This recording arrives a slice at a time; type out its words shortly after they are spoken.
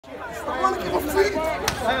I want to get my food.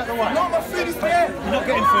 No, my food is there. You're not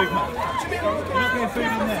getting food, mate. You're not getting food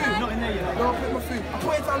in there. You're not in there yet. No, I'll get my food. I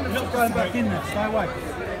put it down. You're not going back in there. Stay away.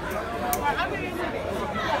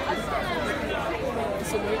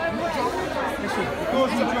 Listen,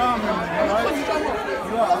 causing drama in there, right?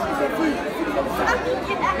 You are.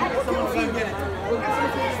 Someone go get it.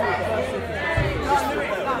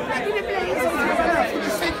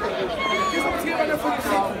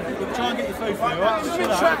 Try and get your food for you,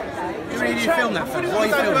 alright? You really need to film that, fella? Why are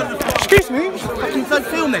you filming? Excuse me? Fucking don't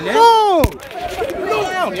film then, yeah? No!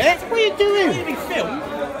 Not down, yeah? What are you doing? You need to film.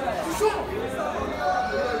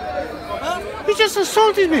 You just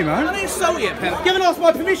assaulted me, man. I didn't insult you, pal. You haven't asked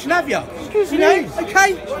my permission, have you? Excuse me.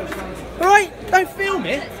 Okay? Alright? Don't film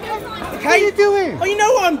it. Okay? What are you doing? Oh, you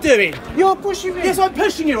know what I'm doing. You're pushing me. Yes, I'm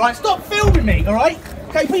pushing you, right? Stop filming me, alright?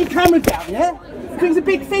 Okay, put your camera down, yeah? You think it's a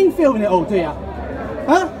big thing filming it all, do you?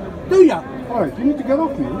 Huh? Do you? Alright, you need to get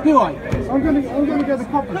off me. Do I? I'm gonna get the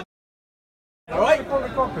coppers. Alright? Call the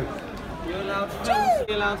coppers. You're allowed to film.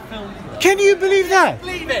 You're allowed to film. Can you believe that?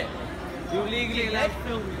 Leave it. You're legally allowed to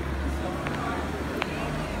film.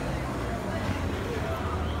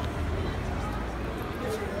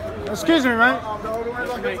 Excuse me, mate.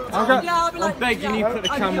 I'm begging you, put the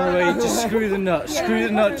camera away. Just screw the nut. Screw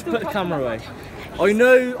the nut. Just put the camera away. I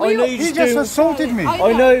know you He just assaulted me.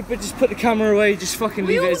 I know, but just put the camera away. Just fucking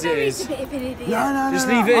leave it as it is. No. Just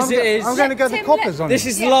leave it as it is. I'm going to get the coppers on This it.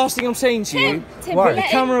 is the last thing I'm saying to you. Why? Put the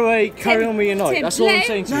camera away. Carry on with your night. That's all I'm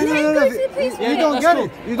saying to you. No. You don't get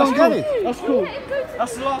it. You don't get it. That's cool.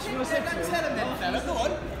 That's the last thing I said to you. Tell him then, fella. Go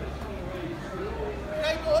on.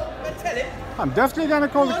 Okay, go on. Then tell him. I'm definitely going to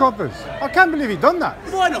call the coppers. I can't believe he done that.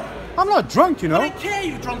 Why not? I'm not drunk, you know. I don't care if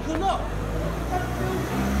you're drunk or not.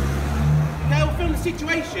 Okay, I'll film the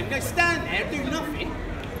situation. Go stand there and do nothing.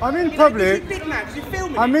 I'm in You know, public. you're big man, 'cause you're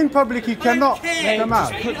filming I'm it. in public. He cannot care. come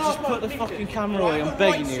out. Just put the fucking camera away. I'm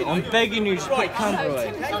begging you. I'm begging you. Just put the camera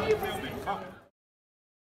away.